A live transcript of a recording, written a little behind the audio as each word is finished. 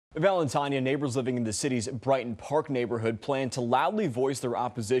Valentine neighbors living in the city's Brighton Park neighborhood plan to loudly voice their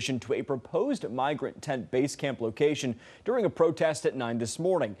opposition to a proposed migrant tent base camp location during a protest at 9 this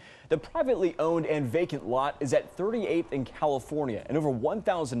morning. The privately owned and vacant lot is at 38th in California, and over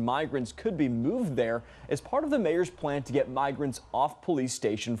 1,000 migrants could be moved there as part of the mayor's plan to get migrants off police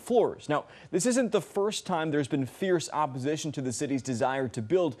station floors. Now, this isn't the first time there's been fierce opposition to the city's desire to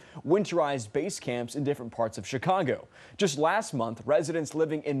build winterized base camps in different parts of Chicago. Just last month, residents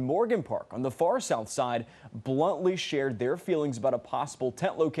living in Brighton Park on the far south side bluntly shared their feelings about a possible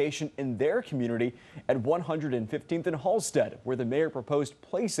tent location in their community at 115th and Halstead, where the mayor proposed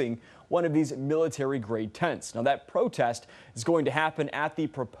placing one of these military-grade tents. Now, that protest is going to happen at the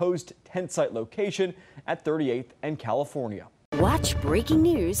proposed tent site location at 38th and California. Watch breaking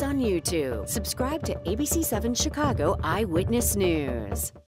news on YouTube. Subscribe to ABC 7 Chicago Eyewitness News.